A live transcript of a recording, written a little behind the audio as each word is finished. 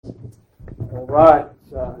All right.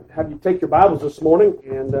 Have you take your Bibles this morning,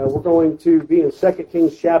 and we're going to be in 2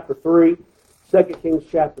 Kings chapter 3. 2 Kings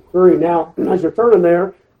chapter 3. Now, as you're turning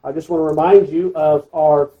there, I just want to remind you of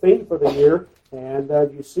our theme for the year, and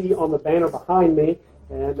you see on the banner behind me,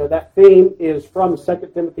 and that theme is from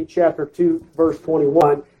 2 Timothy chapter 2, verse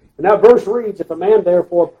 21. And that verse reads, "If a man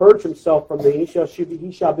therefore purge himself from these,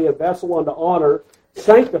 he shall be a vessel unto honor,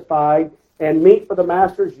 sanctified, and meet for the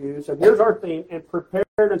master's use." And here's our theme: and prepared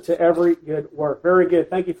unto every good work. Very good.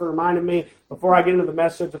 Thank you for reminding me. Before I get into the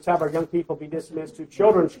message, let's have our young people be dismissed to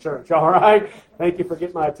Children's Church. All right. Thank you for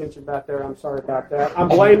getting my attention back there. I'm sorry about that. I'm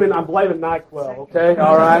blaming NyQuil. Okay.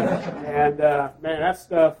 All right. And man, that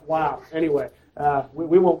stuff. Wow. Anyway.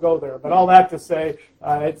 We won't go there, but all that to say,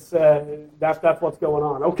 that's what's going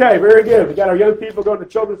on. Okay, very good. We got our young people going to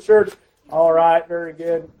Children's Church. All right, very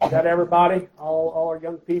good. Got everybody, all our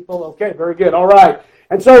young people. Okay, very good. All right,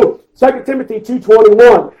 and so 2 Timothy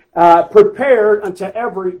 2:21, prepared unto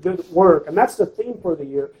every good work, and that's the theme for the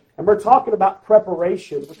year. And we're talking about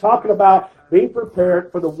preparation. We're talking about being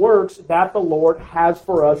prepared for the works that the Lord has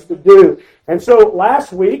for us to do. And so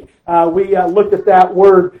last week, we looked at that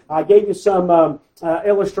word. I gave you some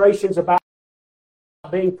illustrations about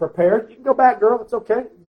being prepared. You can go back, girl. It's okay.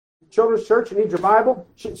 Children's Church, you need your Bible.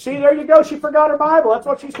 See, there you go. She forgot her Bible. That's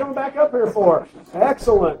what she's coming back up here for.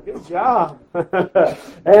 Excellent. Good job.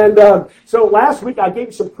 And so last week I gave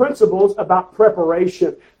you some principles about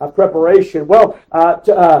preparation. Well,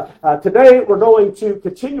 today we're going to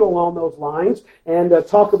continue along those lines and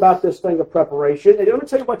talk about this thing of preparation. And let me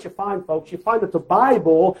tell you what you find, folks. You find that the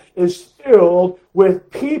Bible is filled with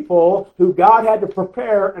people who God had to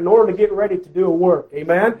prepare in order to get ready to do a work.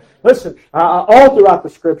 Amen? Listen, all throughout the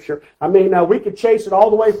Scripture. I mean, we could chase it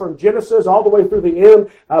all the way from Genesis all the way through the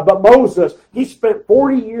end. But Moses, he spent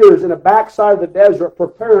 40 years in the backside of the desert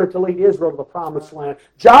preparing to lead Israel to the Promised Land.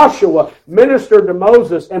 Joshua ministered to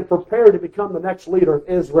Moses and prepared to become the next leader of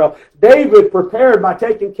Israel. David prepared by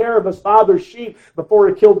taking care of his father's sheep before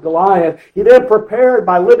he killed Goliath. He then prepared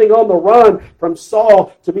by living on the run from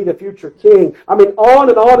Saul to be the future king. I mean, on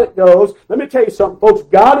and on it goes. Let me tell you something, folks.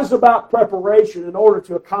 God is about preparation in order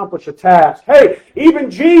to accomplish a task. Hey,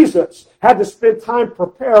 even Jesus had to spend time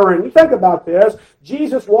preparing. You think about this.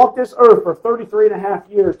 Jesus walked this earth for 33 and a half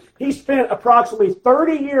years. He spent approximately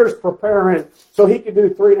 30 years preparing so he could do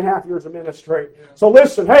 3.5 years of ministry. So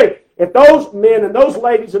listen, hey, if those men and those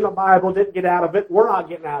ladies in the Bible didn't get out of it, we're not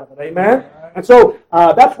getting out of it. Amen? And so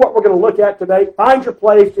that's what we're going to look at today. Find your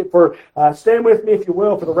place. Stand with me, if you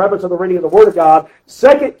will, for the reverence of the reading of the Word of God.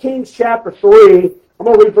 2 Kings chapter 3. I'm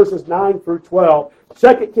going to read verses 9 through 12.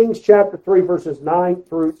 2 Kings chapter 3, verses 9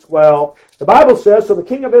 through 12. The Bible says, "So the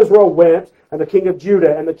king of Israel went, and the king of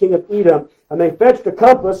Judah, and the king of Edom, and they fetched a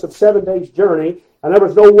compass of 7 days' journey, and there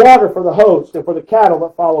was no water for the host, and for the cattle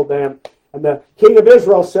that followed them. And the king of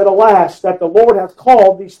Israel said, Alas, that the Lord hath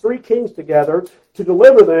called these 3 kings together to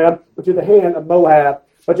deliver them into the hand of Moab.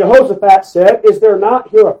 But Jehoshaphat said, Is there not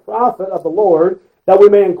here a prophet of the Lord, that we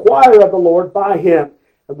may inquire of the Lord by him?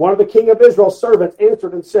 And one of the king of Israel's servants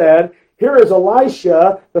answered and said, Here is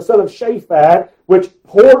Elisha, the son of Shaphat, which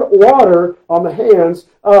poured water on the hands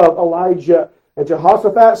of Elijah. And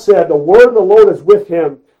Jehoshaphat said, The word of the Lord is with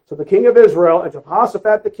him. So the king of Israel and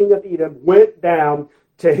Jehoshaphat, the king of Edom, went down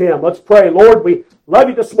to him." Let's pray. Lord, we love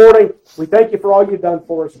you this morning. We thank you for all you've done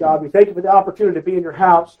for us, God. We thank you for the opportunity to be in your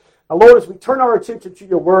house. Now, Lord, as we turn our attention to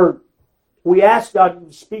your word, we ask, God, you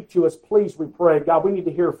to speak to us. Please, we pray. God, we need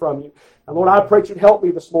to hear from you. And Lord, I pray that you'd help me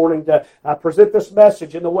this morning to present this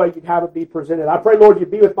message in the way you'd have it be presented. I pray, Lord, you'd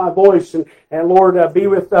be with my voice, and Lord, be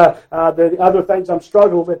with the other things I'm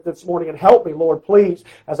struggling with this morning, and help me, Lord, please,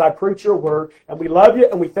 as I preach your word. And we love you,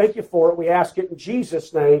 and we thank you for it. We ask it in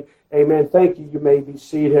Jesus' name. Amen. Thank you. You may be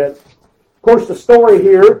seated. Of course, the story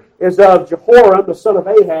here is of Jehoram, the son of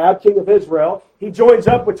Ahab, king of Israel. He joins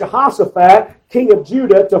up with Jehoshaphat, king of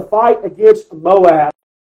Judah, to fight against Moab.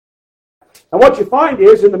 And what you find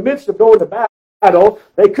is, in the midst of going to battle,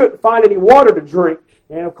 they couldn't find any water to drink.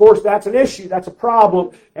 And of course, that's an issue. That's a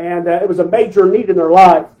problem. And it was a major need in their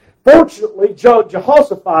life. Fortunately,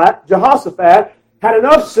 Jehoshaphat had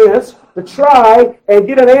enough sense to try and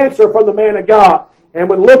get an answer from the man of God. And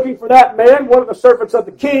when looking for that man, one of the servants of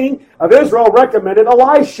the king of Israel recommended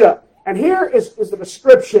Elisha. And here is the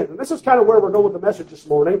description. And this is kind of where we're going with the message this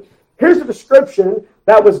morning. Here's the description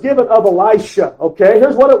that was given of Elisha. Okay,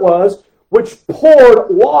 here's what it was, which poured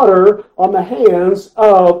water on the hands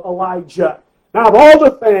of Elijah. Now, of all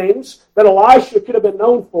the things that Elisha could have been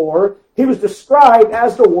known for, he was described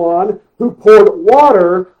as the one who poured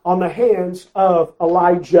water on the hands of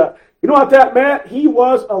Elijah. You know what that meant? He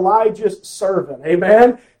was Elijah's servant.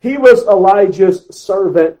 Amen? He was Elijah's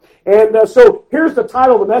servant. And so here's the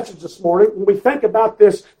title of the message this morning. When we think about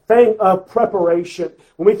this thing of preparation,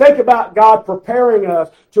 when we think about God preparing us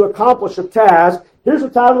to accomplish a task, here's the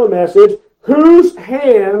title of the message: Whose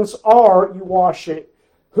hands are you washing?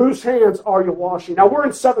 Whose hands are you washing? Now, we're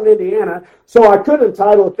in Southern Indiana, so I could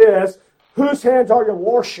entitle it this: Whose hands are you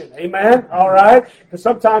washing? Amen? All right? Because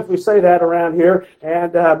sometimes we say that around here,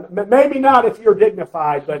 and maybe not if you're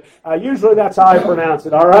dignified, but usually that's how I pronounce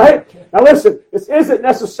it, all right? Now listen, this isn't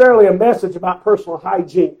necessarily a message about personal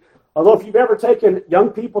hygiene. Although if you've ever taken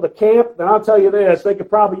young people to camp, then I'll tell you this, they could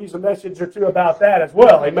probably use a message or two about that as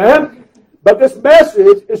well, amen? But this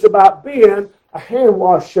message is about being a hand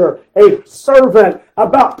washer, a servant,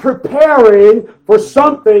 about preparing for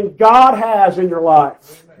something God has in your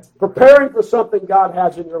life. Preparing for something God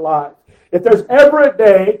has in your life. If there's ever a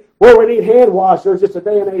day where we need hand washers, it's the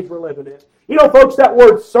day and age we're living in. You know, folks, that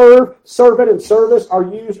word serve, servant, and service are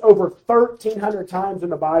used over 1,300 times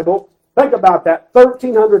in the Bible. Think about that,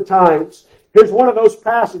 1,300 times. Here's one of those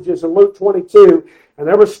passages in Luke 22. And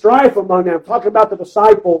there was strife among them, talking about the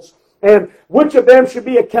disciples, and which of them should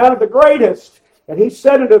be accounted the greatest. And he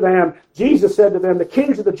said unto them, Jesus said to them, the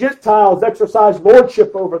kings of the Gentiles exercise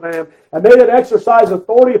lordship over them, and they that exercise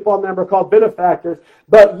authority upon them are called benefactors.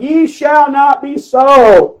 But ye shall not be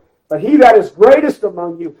so. But he that is greatest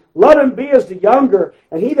among you, let him be as the younger,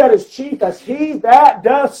 and he that is chief as he that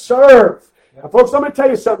doth serve. Now, folks, let me tell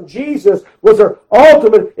you something. Jesus was our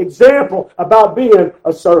ultimate example about being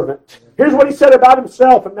a servant. Here's what he said about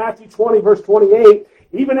himself in Matthew 20, verse 28.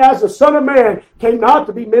 Even as the Son of Man came not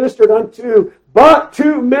to be ministered unto, but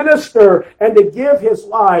to minister and to give his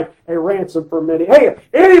life a ransom for many. Hey,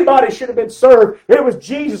 anybody should have been served. It was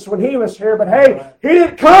Jesus when he was here, but hey, he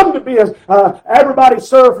didn't come to be as everybody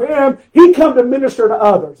serve him. He come to minister to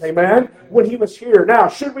others, amen, when he was here. Now,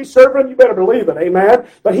 should we serve him? You better believe it, amen.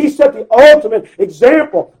 But he set the ultimate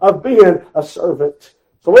example of being a servant.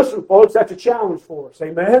 So listen, folks, that's a challenge for us.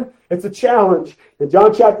 Amen? It's a challenge. In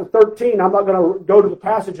John chapter 13, I'm not going to go to the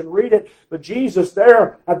passage and read it, but Jesus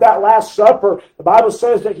there at that Last Supper, the Bible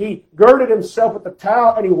says that he girded himself with the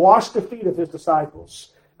towel and he washed the feet of his disciples.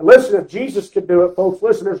 And listen, if Jesus could do it, folks,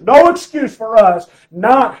 listen, there's no excuse for us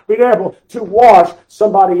not being able to wash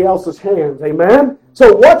somebody else's hands. Amen?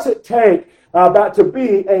 So what's it take to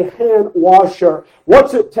be a hand washer?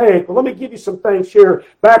 What's it take? Well, let me give you some things here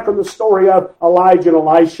back from the story of Elijah and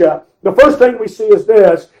Elisha. The first thing we see is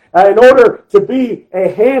this. In order to be a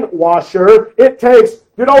hand washer, it takes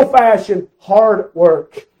good old-fashioned hard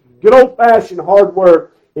work. Good old-fashioned hard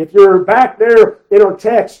work. If you're back there in our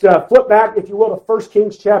text, flip back, if you will, to 1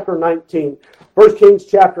 Kings chapter 19. 1 Kings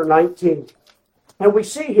chapter 19. And we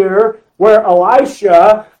see here where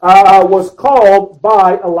Elisha was called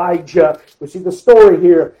by Elijah. We see the story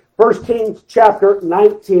here. 1 Kings chapter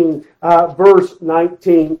 19, verse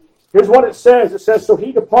 19. Here's what it says. It says, so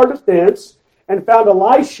he departed thence and found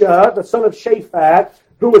Elisha, the son of Shaphat,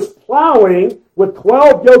 who was plowing with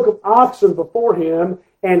 12 yoke of oxen before him,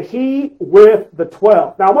 and he with the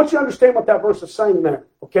 12. Now, I want you to understand what that verse is saying there,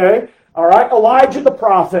 okay? All right, Elijah the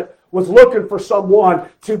prophet was looking for someone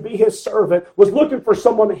to be his servant, was looking for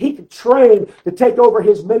someone that he could train to take over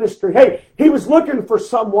his ministry. Hey, he was looking for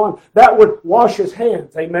someone that would wash his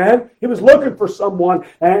hands, amen? He was looking for someone,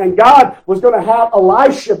 and God was going to have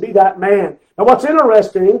Elisha be that man. Now, what's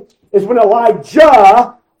interesting is when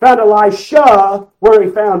Elijah found Elisha, where he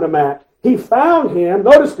found him at. He found him,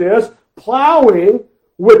 notice this, plowing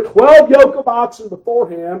with 12 yoke of oxen before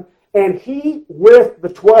him, and he with the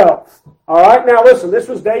 12. All right, now listen, this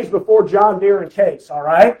was days before John Deere and Case, all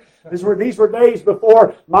right? These were days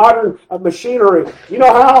before modern machinery. You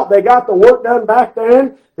know how they got the work done back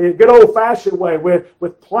then? The good old-fashioned way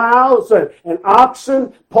with plows and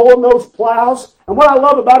oxen pulling those plows. And what I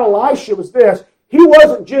love about Elisha was this. He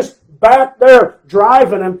wasn't just back there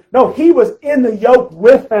driving them. No, he was in the yoke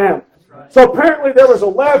with them. So apparently there was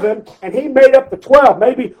 11, and he made up the 12.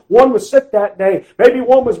 Maybe one was sick that day. Maybe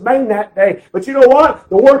one was maimed that day. But you know what?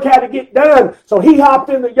 The work had to get done. So he hopped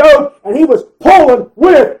in the yoke, and he was pulling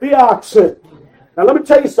with the oxen. Now let me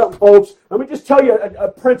tell you something, folks. Let me just tell you a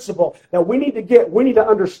principle that we need to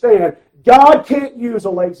understand. God can't use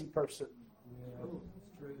a lazy person.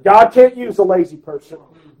 God can't use a lazy person.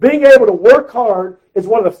 Being able to work hard is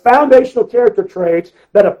one of the foundational character traits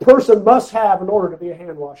that a person must have in order to be a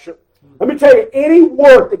hand washer. Let me tell you, any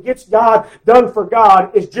work that gets done for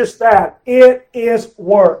God is just that. It is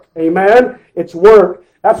work. Amen? It's work.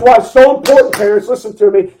 That's why it's so important, parents. Listen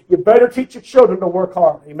to me. You better teach your children to work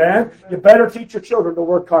hard. Amen? You better teach your children to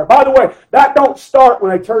work hard. By the way, that don't start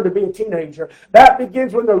when they turn to be a teenager. That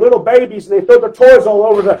begins when they're little babies and they throw their toys all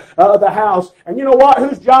over the house. And you know what?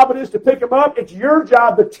 Whose job it is to pick them up? It's your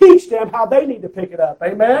job to teach them how they need to pick it up.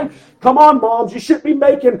 Amen? Come on, moms. You shouldn't be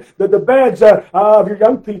making the beds of your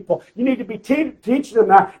young people. You need to be teaching them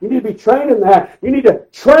that. You need to be training that. You need to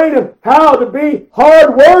train them how to be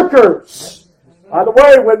hard workers. By the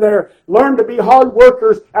way, when they learn to be hard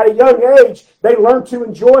workers at a young age, they learn to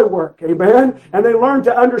enjoy work. Amen? And they learn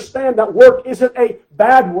to understand that work isn't a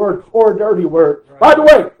bad word or a dirty word. Right. By the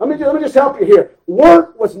way, let me just help you here.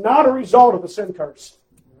 Work was not a result of the sin curse.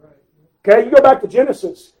 Okay, you go back to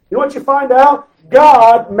Genesis. You know what you find out?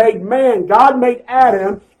 God made man. God made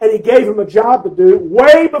Adam, and He gave him a job to do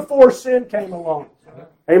way before sin came along.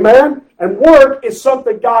 Amen? And work is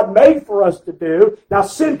something God made for us to do. Now,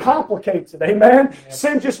 sin complicates it. Amen? Yeah.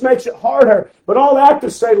 Sin just makes it harder. But all that to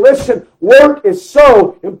say, listen, work is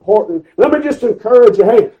so important. Let me just encourage you,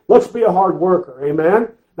 hey, let's be a hard worker. Amen?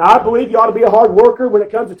 Now, I believe you ought to be a hard worker when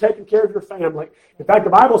it comes to taking care of your family. In fact, the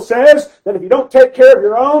Bible says that if you don't take care of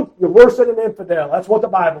your own, you're worse than an infidel. That's what the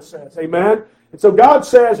Bible says. Amen? And so God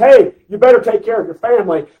says, hey, you better take care of your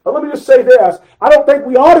family. But let me just say this. I don't think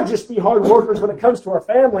we ought to just be hard workers when it comes to our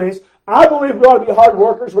families. I believe we ought to be hard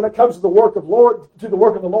workers when it comes to the work of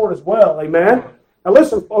the Lord as well. Amen? Now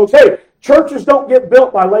listen, folks. Hey, churches don't get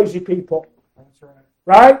built by lazy people. That's right.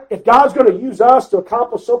 Right? If God's going to use us to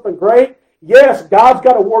accomplish something great, yes, God's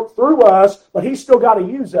got to work through us, but He's still got to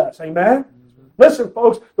use us. Amen? Listen,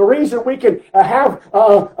 folks, the reason we can have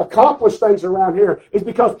accomplished things around here is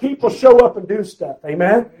because people show up and do stuff.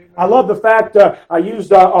 Amen? I love the fact I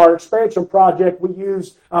used our expansion project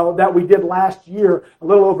that we did last year, a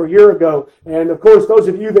little over a year ago. And, of course, those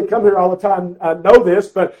of you that come here all the time know this,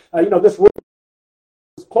 but, this room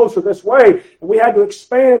is closer this way, and we had to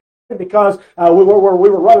expand because we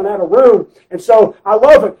were running out of room. And so I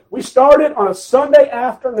love it. We started on a Sunday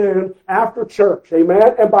afternoon after church.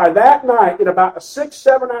 Amen. And by that night, in about a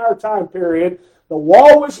 6-7 hour time period, the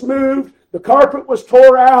wall was moved, the carpet was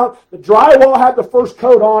tore out, the drywall had the first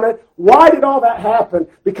coat on it. Why did all that happen?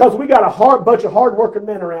 Because we got a bunch of hard-working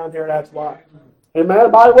men around here, that's why.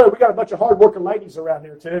 Amen. By the way, we got a bunch of hard-working ladies around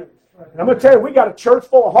here too. And I'm going to tell you, we got a church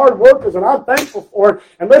full of hard workers, and I'm thankful for it.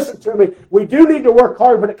 And listen to me, we do need to work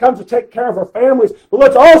hard when it comes to taking care of our families, but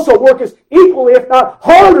let's also work as equally, if not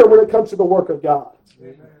harder, when it comes to the work of God.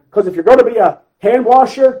 Because if you're going to be a hand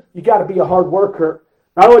washer, you got to be a hard worker.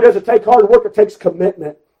 Not only does it take hard work, it takes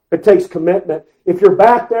commitment. It takes commitment. If you're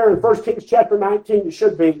back there in 1 Kings chapter 19, you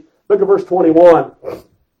should be. Look at verse 21. It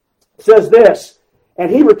says this, and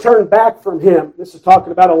he returned back from him. This is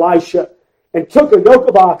talking about Elisha. And took a yoke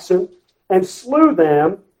of oxen, and slew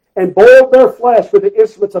them, and boiled their flesh with the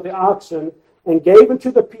instruments of the oxen, and gave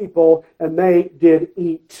unto the people, and they did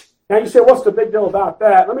eat. Now you say, what's the big deal about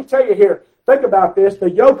that? Let me tell you here. Think about this.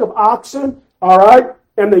 The yoke of oxen, all right,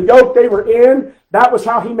 and the yoke they were in, that was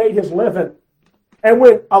how he made his living. And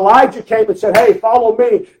when Elijah came and said, hey, follow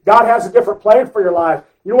me, God has a different plan for your life.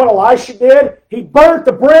 You know what Elisha did? He burnt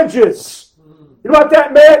the bridges. You know what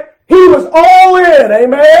that meant? He was all in,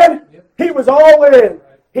 amen? He was all in.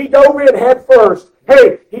 He dove in head first.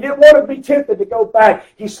 Hey, he didn't want to be tempted to go back.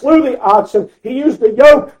 He slew the oxen. He used the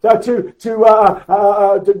yoke to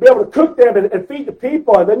be able to cook them and feed the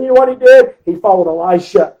people. And then you know what he did? He followed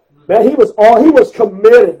Elisha. Man, he was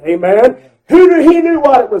committed. Amen. He knew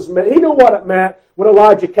what it was meant. He knew what it meant when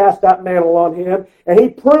Elijah cast that mantle on him. And he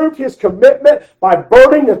proved his commitment by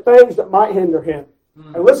burning the things that might hinder him.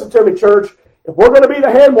 And listen to me, church. If we're going to be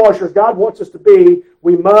the hand washers God wants us to be,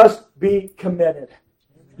 we must be committed.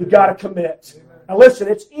 You've got to commit. Now listen,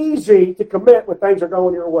 it's easy to commit when things are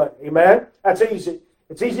going your way. Amen? That's easy.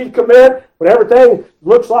 It's easy to commit when everything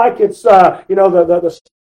looks like it's, the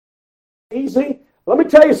easy. Let me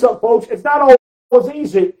tell you something, folks. It's not always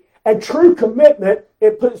easy. And true commitment,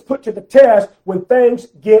 is put to the test when things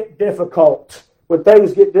get difficult. When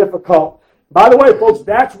things get difficult. By the way, folks,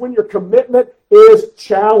 that's when your commitment is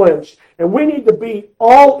challenged. And we need to be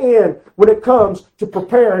all in when it comes to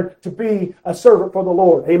preparing to be a servant for the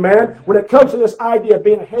Lord. Amen? When it comes to this idea of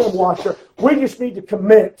being a hand washer, we just need to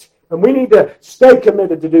commit. And we need to stay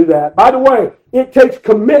committed to do that. By the way, it takes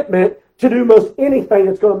commitment to do most anything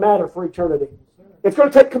that's going to matter for eternity. It's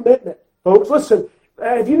going to take commitment. Folks, listen,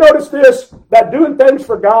 if you notice this, that doing things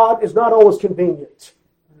for God is not always convenient.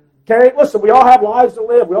 Okay, listen, we all have lives to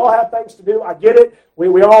live. We all have things to do. I get it. We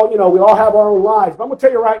all have our own lives. But I'm going to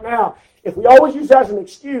tell you right now, if we always use that as an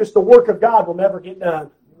excuse, the work of God will never get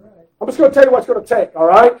done. I'm just going to tell you what it's going to take, all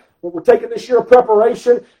right? We're taking this year of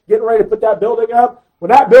preparation, getting ready to put that building up. When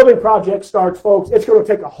that building project starts, folks, it's going to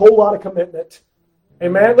take a whole lot of commitment.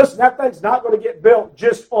 Amen. Listen, that thing's not going to get built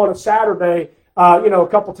just on a Saturday, a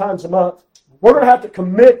couple times a month. We're going to have to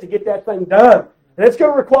commit to get that thing done. And it's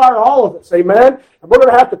going to require all of us. Amen. And we're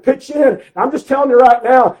going to have to pitch in. And I'm just telling you right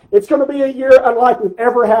now, it's going to be a year unlike we've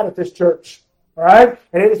ever had at this church. All right?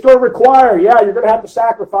 And it's going to require, you're going to have to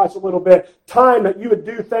sacrifice a little bit. Time that you would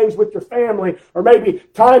do things with your family, or maybe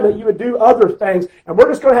time that you would do other things. And we're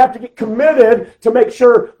just going to have to get committed to make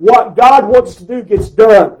sure what God wants to do gets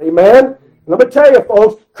done. Amen? And let me tell you,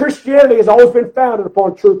 folks, Christianity has always been founded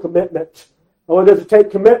upon true commitment. Well, it doesn't take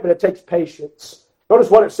commitment, it takes patience. Notice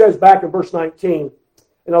what it says back in verse 19.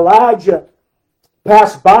 And Elijah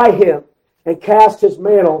passed by him and cast his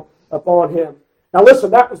mantle upon him. Now listen,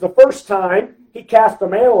 that was the first time he cast a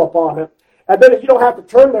mantle upon him. And then you don't have to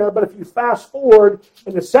turn there, but if you fast forward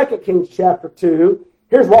in the 2 Kings chapter 2,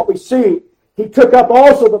 here's what we see. He took up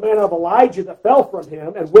also the mantle of Elijah that fell from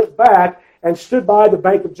him and went back and stood by the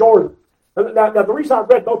bank of Jordan. Now the reason I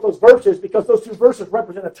read both those verses is because those two verses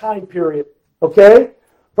represent a time period. Okay?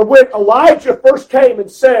 From when Elijah first came and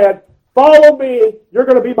said, "Follow me, you're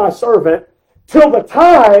going to be my servant," till the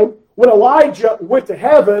time when Elijah went to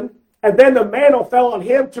heaven, and then the mantle fell on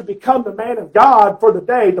him to become the man of God for the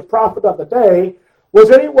day, the prophet of the day,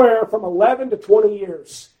 was anywhere from 11 to 20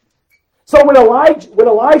 years. So when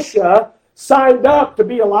Elisha signed up to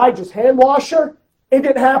be Elijah's hand washer, it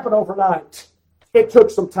didn't happen overnight. It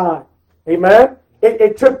took some time. Amen?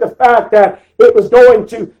 It took the fact that it was going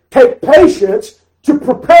to take patience to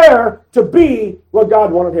prepare to be what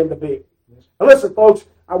God wanted him to be. Now listen, folks,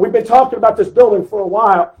 we've been talking about this building for a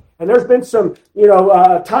while, and there's been some,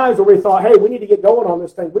 times where we thought, hey, we need to get going on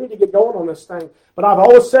this thing. We need to get going on this thing. But I've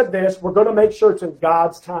always said this, we're going to make sure it's in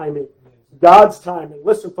God's timing. God's timing.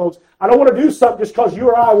 Listen, folks, I don't want to do something just because you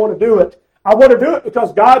or I want to do it. I want to do it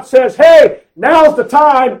because God says, hey, now's the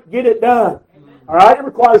time, get it done. All right? It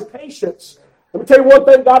requires patience. Let me tell you one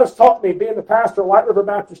thing God has taught me, being the pastor of White River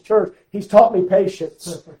Baptist Church. He's taught me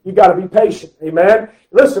patience. You've got to be patient. Amen?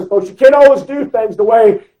 Listen, folks, you can't always do things the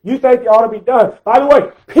way you think they ought to be done. By the way,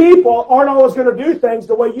 people aren't always going to do things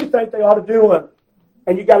the way you think they ought to do them.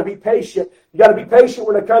 And you've got to be patient. You've got to be patient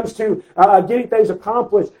when it comes to getting things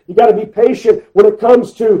accomplished. You've got to be patient when it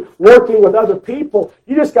comes to working with other people.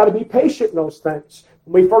 You just got to be patient in those things.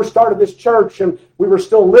 When we first started this church, and we were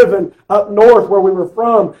still living up north where we were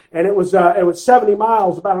from, and it was 70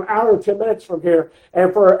 miles, about an hour and 10 minutes from here.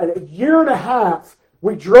 And for a year and a half,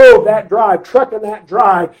 we drove that drive, trucking that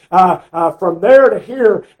drive from there to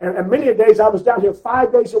here. And many a days I was down here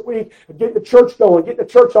 5 days a week, getting the church going, getting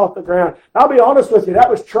the church off the ground. I'll be honest with you, that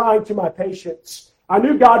was trying to my patience. I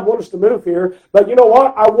knew God wanted us to move here, but you know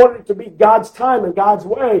what? I wanted it to be God's time and God's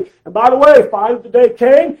way. And by the way, finally the day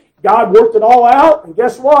came. God worked it all out, and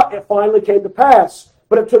guess what? It finally came to pass.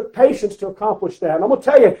 But it took patience to accomplish that. And I'm going to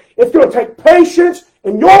tell you, it's going to take patience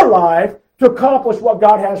in your life to accomplish what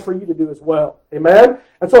God has for you to do as well. Amen?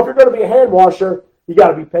 And so if you're going to be a hand washer, you got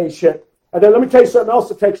to be patient. And then let me tell you something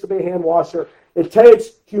else it takes to be a hand washer. It takes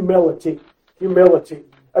humility. Humility.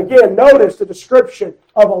 Again, notice the description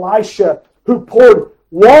of Elisha, who poured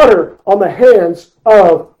water on the hands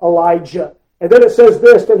of Elijah. And then it says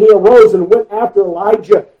this, "Then he arose and went after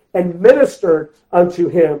Elijah and ministered unto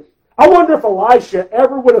him." I wonder if Elisha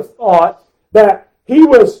ever would have thought that he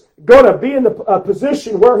was going to be in the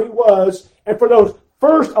position where he was, and for those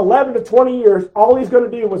first 11 to 20 years, all he's going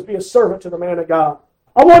to do was be a servant to the man of God.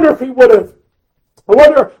 I wonder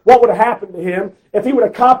what would have happened to him if he would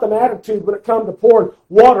have copped an attitude when it come to pouring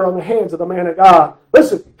water on the hands of the man of God.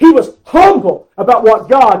 Listen, he was humble about what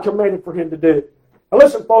God commanded for him to do. Now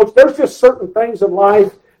listen, folks, there's just certain things in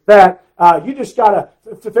life that you just got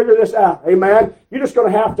to figure this out. Amen? You're just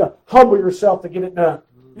going to have to humble yourself to get it done.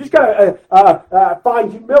 You just got to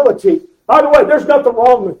find humility. By the way, there's nothing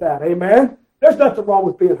wrong with that. Amen? There's nothing wrong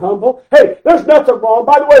with being humble. Hey, there's nothing wrong.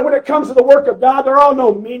 By the way, when it comes to the work of God, there are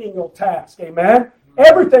no menial tasks. Amen?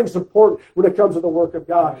 Everything's important when it comes to the work of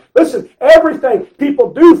God. Listen, everything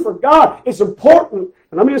people do for God is important.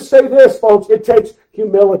 And let me just say this, folks. It takes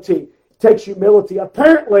humility. It takes humility.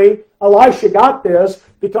 Apparently, Elisha got this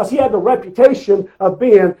because he had the reputation of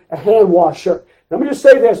being a hand washer. Let me just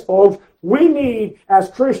say this, folks. We need,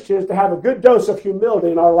 as Christians, to have a good dose of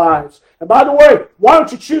humility in our lives. And by the way, why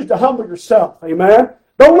don't you choose to humble yourself? Amen?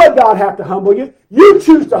 Don't let God have to humble you. You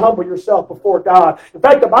choose to humble yourself before God. In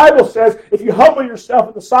fact, the Bible says if you humble yourself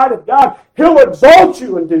in the sight of God, He'll exalt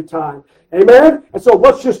you in due time. Amen? And so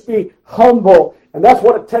let's just be humble. And that's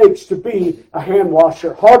what it takes to be a hand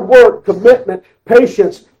washer. Hard work, commitment,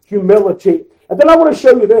 patience, humility. And then I want to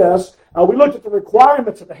show you this. We looked at the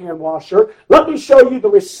requirements of the hand washer. Let me show you the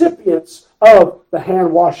recipients of the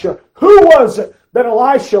hand washer. Who was it that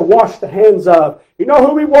Elisha washed the hands of? You know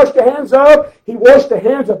who he washed the hands of? He washed the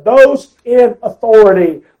hands of those in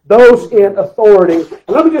authority. Those in authority. And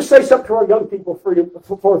let me just say something to our young people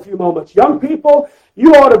for a few moments. Young people,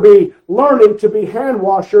 you ought to be learning to be hand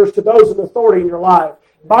washers to those in authority in your life.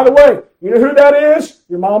 By the way, you know who that is?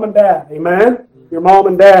 Your mom and dad. Amen? Your mom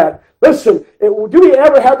and dad. Listen, do we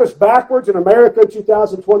ever have this backwards in America in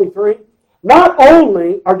 2023? Not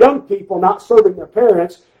only are young people not serving their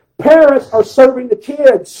parents, parents are serving the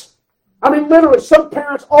kids. I mean, literally, some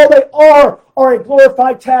parents, all they are a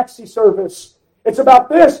glorified taxi service. It's about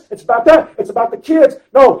this, it's about that, it's about the kids.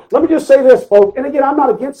 No, let me just say this, folks. And again, I'm not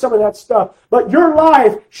against some of that stuff, but your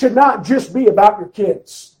life should not just be about your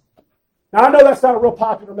kids. Now, I know that's not a real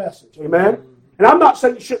popular message, amen? And I'm not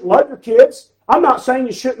saying you shouldn't love your kids. I'm not saying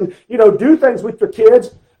you shouldn't, do things with your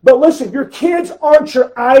kids. But listen, your kids aren't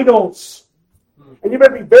your idols. And you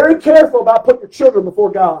better be very careful about putting your children before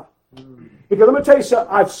God. Because let me tell you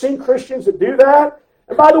something, I've seen Christians that do that.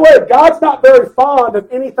 And by the way, God's not very fond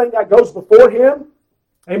of anything that goes before Him.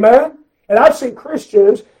 Amen? And I've seen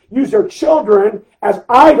Christians use their children as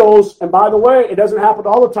idols. And by the way, it doesn't happen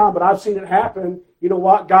all the time, but I've seen it happen. You know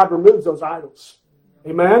what? God removes those idols.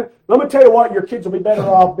 Amen? Let me tell you what your kids will be better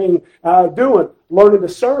off doing. Learning to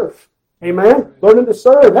serve. Amen? Learning to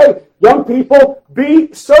serve. Hey, young people,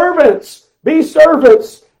 be servants. Be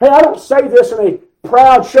servants. Hey, I don't say this in a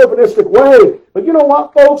proud, chauvinistic way. But you know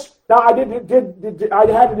what, folks? Now, I had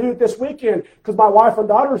to do it this weekend because my wife and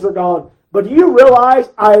daughters are gone. But do you realize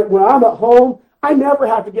when I'm at home, I never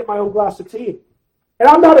have to get my own glass of tea. And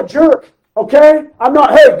I'm not a jerk, okay? I'm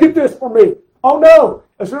not, hey, get this for me. Oh, no.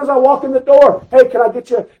 As soon as I walk in the door, hey, can I get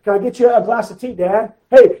you a glass of tea, Dad?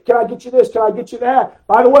 Hey, can I get you this? Can I get you that?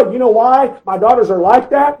 By the way, you know why my daughters are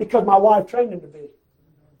like that? Because my wife trained them to be.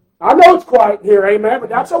 I know it's quiet here, amen, but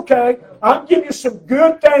that's okay. I'll give you some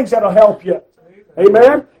good things that'll help you.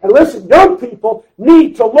 Amen? And listen, young people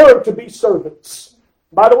need to learn to be servants.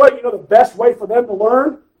 By the way, you know the best way for them to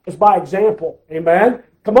learn is by example. Amen?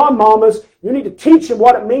 Come on, mamas. You need to teach them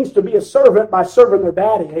what it means to be a servant by serving their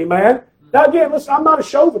daddy. Amen? Now again, listen, I'm not a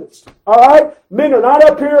chauvinist. All right? Men are not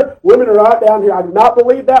up here. Women are not down here. I do not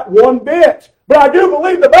believe that one bit. But I do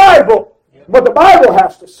believe the Bible. What the Bible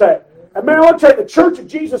has to say. And man, I want to tell you, the Church of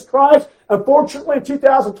Jesus Christ, unfortunately in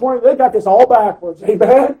 2020, they got this all backwards.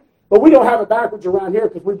 Amen? But we don't have it backwards around here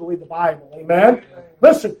because we believe the Bible. Amen?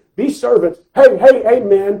 Listen, be servants. Hey,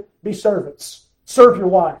 men, be servants. Serve your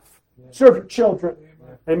wife. Serve your children.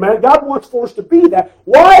 Amen? God wants for us to be that.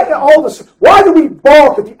 Why do we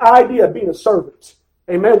balk at the idea of being a servant?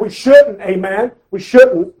 Amen? We shouldn't. Amen? We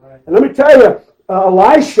shouldn't. And let me tell you,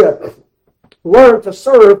 Elisha learned to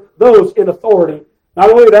serve those in authority. Not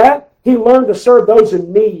only that, he learned to serve those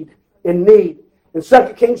in need. In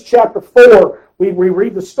 2 Kings chapter 4, we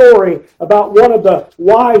read the story about one of the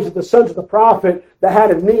wives of the sons of the prophet that had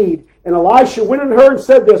a need. And Elisha went to her and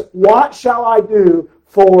said this, "What shall I do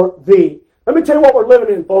for thee?" Let me tell you what we're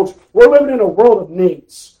living in, folks. We're living in a world of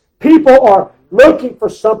needs. People are looking for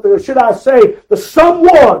something, or should I say, the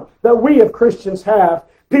someone that we as Christians have.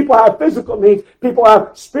 People have physical needs. People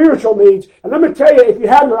have spiritual needs. And let me tell you, if you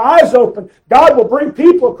have your eyes open, God will bring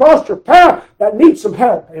people across your path that need some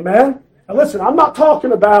help. Amen? Now listen, I'm not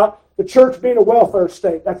talking about the church being a welfare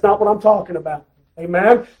state. That's not what I'm talking about.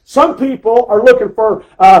 Amen? Some people are looking for,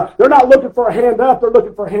 they're not looking for a hand up, they're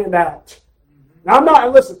looking for a hand out. Now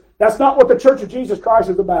listen, that's not what the Church of Jesus Christ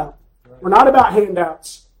is about. We're not about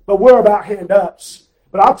handouts, but we're about hand ups.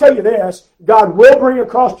 But I'll tell you this, God will bring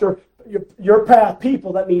across your path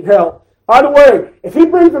people that need help. By the way, if He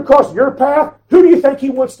brings across your path, who do you think He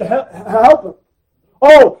wants to help them?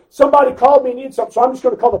 Oh, somebody called me and needs something, so I'm just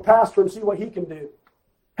going to call the pastor and see what he can do.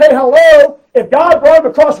 Hey, hello, if God brought him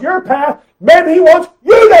across your path, maybe He wants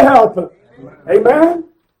you to help him. Amen?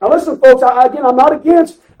 Now listen, folks, I'm not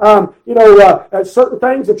against certain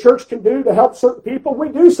things the church can do to help certain people. We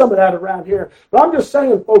do some of that around here. But I'm just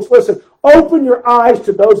saying, folks, listen, open your eyes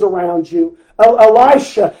to those around you.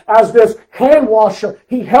 Elisha, as this hand washer,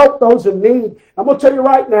 he helped those in need. I'm going to tell you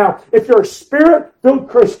right now, if you're a Spirit-filled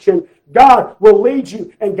Christian, God will lead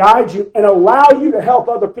you and guide you and allow you to help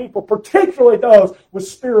other people, particularly those with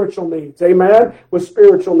spiritual needs. Amen? With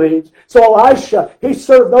spiritual needs. So Elisha, he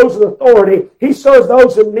served those in authority. He served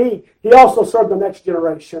those in need. He also served the next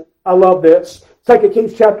generation. I love this. 2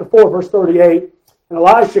 Kings chapter 4, verse 38. And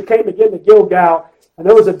Elisha came again to Gilgal, and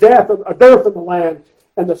there was a dearth in the land.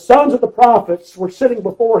 And the sons of the prophets were sitting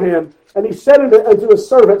before him. And he said unto his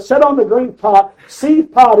servant, set on the green pot,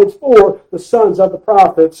 seed pottage for the sons of the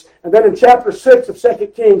prophets. And then in chapter 6 of 2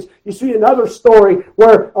 Kings, you see another story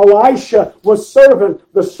where Elisha was serving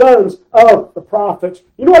the sons of the prophets.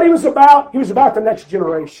 You know what he was about? He was about the next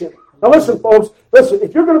generation. Now listen, folks,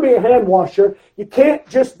 if you're going to be a hand washer, you can't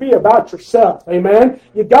just be about yourself. Amen?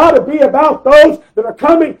 You got to be about those that are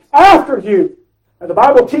coming after you. And the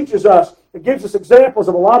Bible teaches us, it gives us examples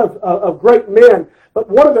of a lot of great men, but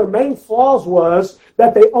one of their main flaws was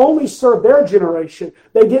that they only served their generation.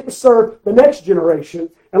 They didn't serve the next generation.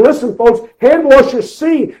 And listen, folks, hand washers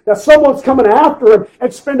see that someone's coming after them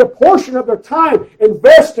and spend a portion of their time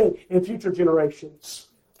investing in future generations.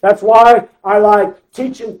 That's why I like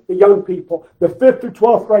teaching the young people, the 5th through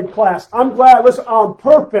 12th grade class. I'm glad, listen, I on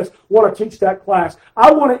purpose want to teach that class.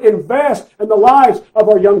 I want to invest in the lives of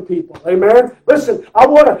our young people. Amen? Listen, I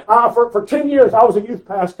want to, for 10 years, I was a youth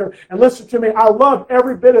pastor, and listen to me, I loved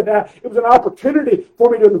every bit of that. It was an opportunity for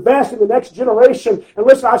me to invest in the next generation. And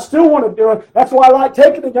listen, I still want to do it. That's why I like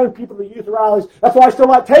taking the young people to the youth rallies. That's why I still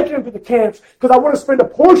like taking them to the camps, because I want to spend a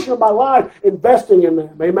portion of my life investing in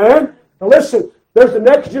them. Amen? Now listen, there's the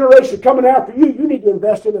next generation coming after you. You need to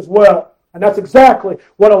invest in as well. And that's exactly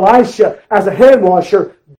what Elisha, as a hand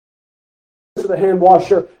washer, the hand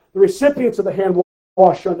washer, the recipients of the hand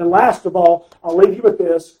washer. And then last of all, I'll leave you with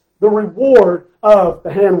this, the reward of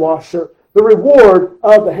the hand washer. The reward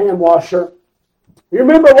of the hand washer. You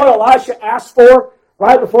remember what Elisha asked for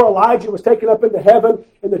right before Elijah was taken up into heaven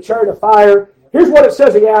in the chariot of fire? Here's what it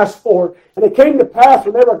says he asked for. And it came to pass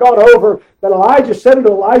when they were gone over that Elijah said unto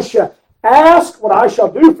Elisha, ask what I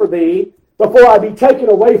shall do for thee before I be taken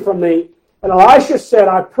away from thee. And Elisha said,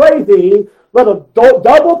 I pray thee, let a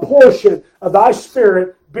double portion of thy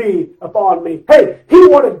spirit be upon me. Hey, he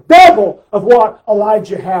wanted double of what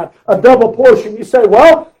Elijah had, a double portion. You say,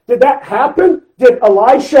 well, did that happen? Did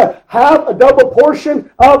Elisha have a double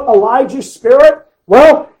portion of Elijah's spirit?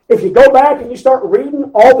 Well, if you go back and you start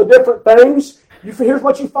reading all the different things, here's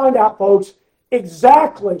what you find out, folks.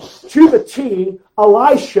 Exactly to the T,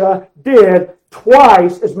 Elisha did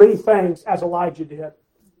twice as many things as Elijah did.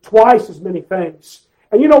 Twice as many things.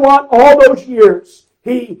 And you know what? All those years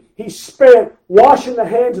he spent washing the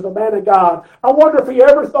hands of the man of God. I wonder if he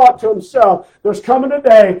ever thought to himself, there's coming a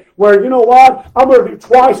day where, you know what? I'm going to do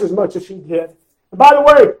twice as much as he did. And by the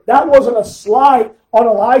way, that wasn't a slight on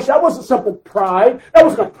Elisha. That wasn't something pride. That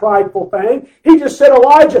wasn't a prideful thing. He just said,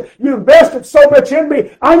 Elijah, you invested so much in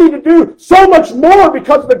me. I need to do so much more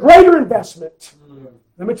because of the greater investment.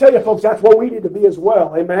 Let me tell you, folks, that's what we need to be as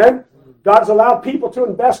well. Amen? God's allowed people to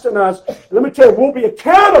invest in us. And let me tell you, we'll be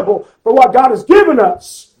accountable for what God has given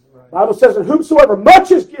us. The Bible says, and whomsoever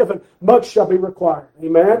much is given, much shall be required.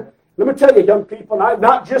 Amen? Let me tell you, young people,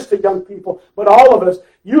 not just the young people, but all of us,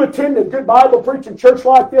 you attend a good Bible preaching church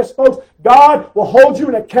like this, folks, God will hold you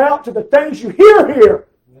in account to the things you hear here.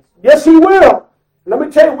 Yes, He will. And let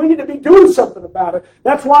me tell you, we need to be doing something about it.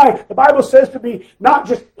 That's why the Bible says to be not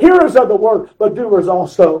just hearers of the word, but doers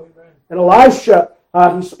also. And Elisha,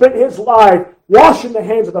 he spent his life washing the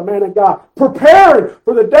hands of the man of God, preparing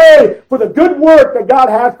for the day, for the good work that God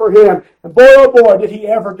had for him. And boy, oh boy, did he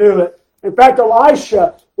ever do it. In fact,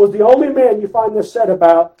 Elisha was the only man you find this said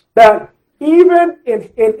about, that even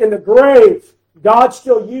in the grave, God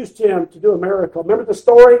still used him to do a miracle. Remember the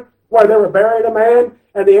story where they were burying a man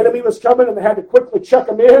and the enemy was coming and they had to quickly chuck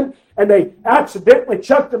him in, and they accidentally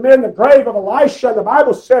chucked him in the grave of Elisha. And the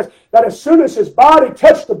Bible says that as soon as his body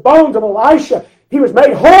touched the bones of Elisha, he was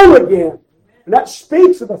made whole again. And that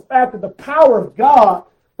speaks of the fact of the power of God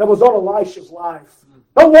that was on Elisha's life.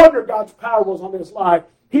 No wonder God's power was on his life.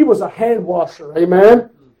 He was a hand washer. Amen?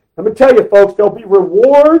 Let me tell you, folks, there'll be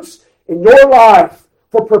rewards in your life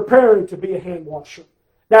for preparing to be a hand washer.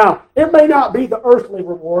 Now, it may not be the earthly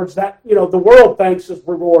rewards that, the world thinks is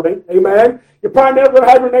rewarding. Amen? You're probably never going to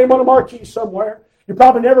have your name on a marquee somewhere. You're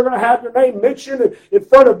probably never going to have your name mentioned in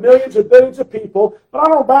front of millions and billions of people. But I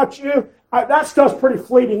don't know about you. That stuff's pretty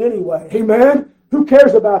fleeting anyway. Amen? Who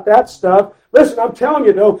cares about that stuff? Listen, I'm telling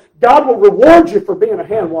you, though, God will reward you for being a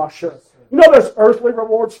hand washer. You know there's earthly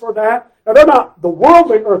rewards for that. Now, they're not the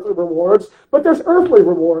worldly earthly rewards, but there's earthly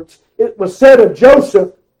rewards. It was said of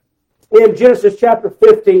Joseph in Genesis chapter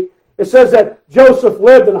 50. It says that Joseph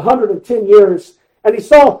lived in 110 years, and he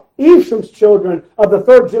saw Ephraim's children of the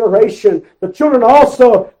third generation. The children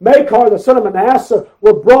also of Machir, the son of Manasseh,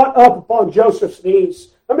 were brought up upon Joseph's knees.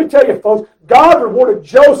 Let me tell you, folks, God rewarded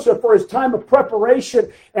Joseph for his time of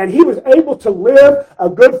preparation, and he was able to live a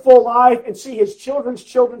good, full life and see his children's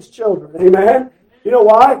children's children. Amen? You know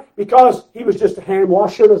why? Because he was just a hand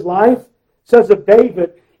washer in his life. It says of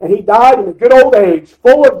David And he died in a good old age,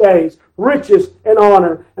 full of days, riches, and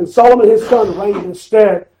honor. And Solomon, his son, reigned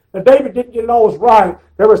instead. Now, David didn't get it always right.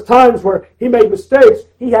 There was times where he made mistakes.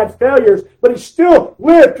 He had failures. But he still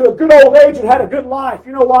lived to a good old age and had a good life.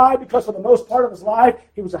 You know why? Because for the most part of his life,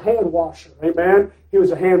 he was a hand washer. Amen? He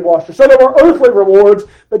was a hand washer. So there were earthly rewards.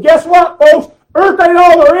 But guess what, folks? Earth ain't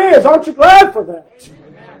all there is. Aren't you glad for that?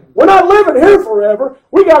 We're not living here forever.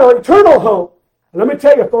 We got an eternal home. And let me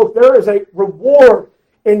tell you, folks, there is a reward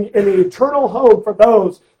in the eternal home for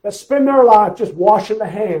those that spend their life just washing the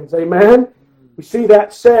hands. Amen? We see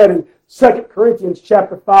that said in 2 Corinthians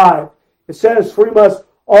chapter 5. It says, for we must,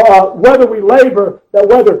 whether we labor, that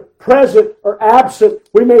whether present or absent,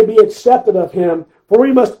 we may be accepted of him. For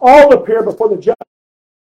we must all appear before the judgment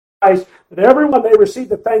of Christ, that everyone may receive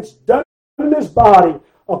the thanks done in his body,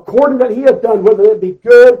 according that he hath done, whether it be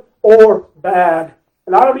good or bad.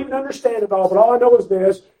 And I don't even understand it all, but all I know is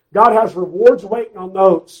this: God has rewards waiting on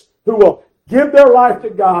those who will give their life to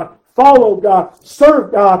God, follow God,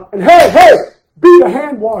 serve God, and hey, be the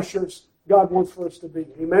hand washers God wants for us to be.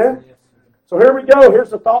 Amen? So here we go. Here's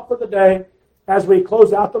the thought for the day as we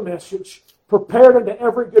close out the message. Prepared unto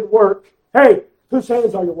every good work. Hey, whose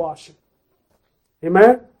hands are you washing?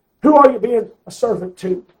 Amen? Who are you being a servant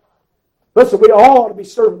to? Listen, we all ought to be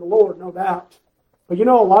serving the Lord, no doubt. But you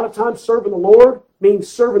know, a lot of times serving the Lord means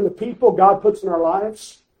serving the people God puts in our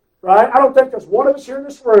lives. Right? I don't think there's one of us here in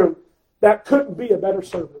this room that couldn't be a better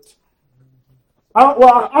servant.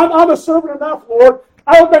 I'm a servant enough, Lord.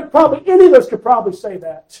 I don't think probably any of us could probably say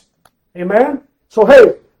that. Amen? So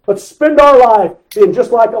hey, let's spend our life being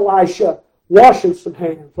just like Elisha, washing some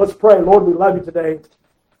hands. Let's pray. Lord, we love you today.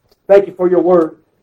 Thank you for your word.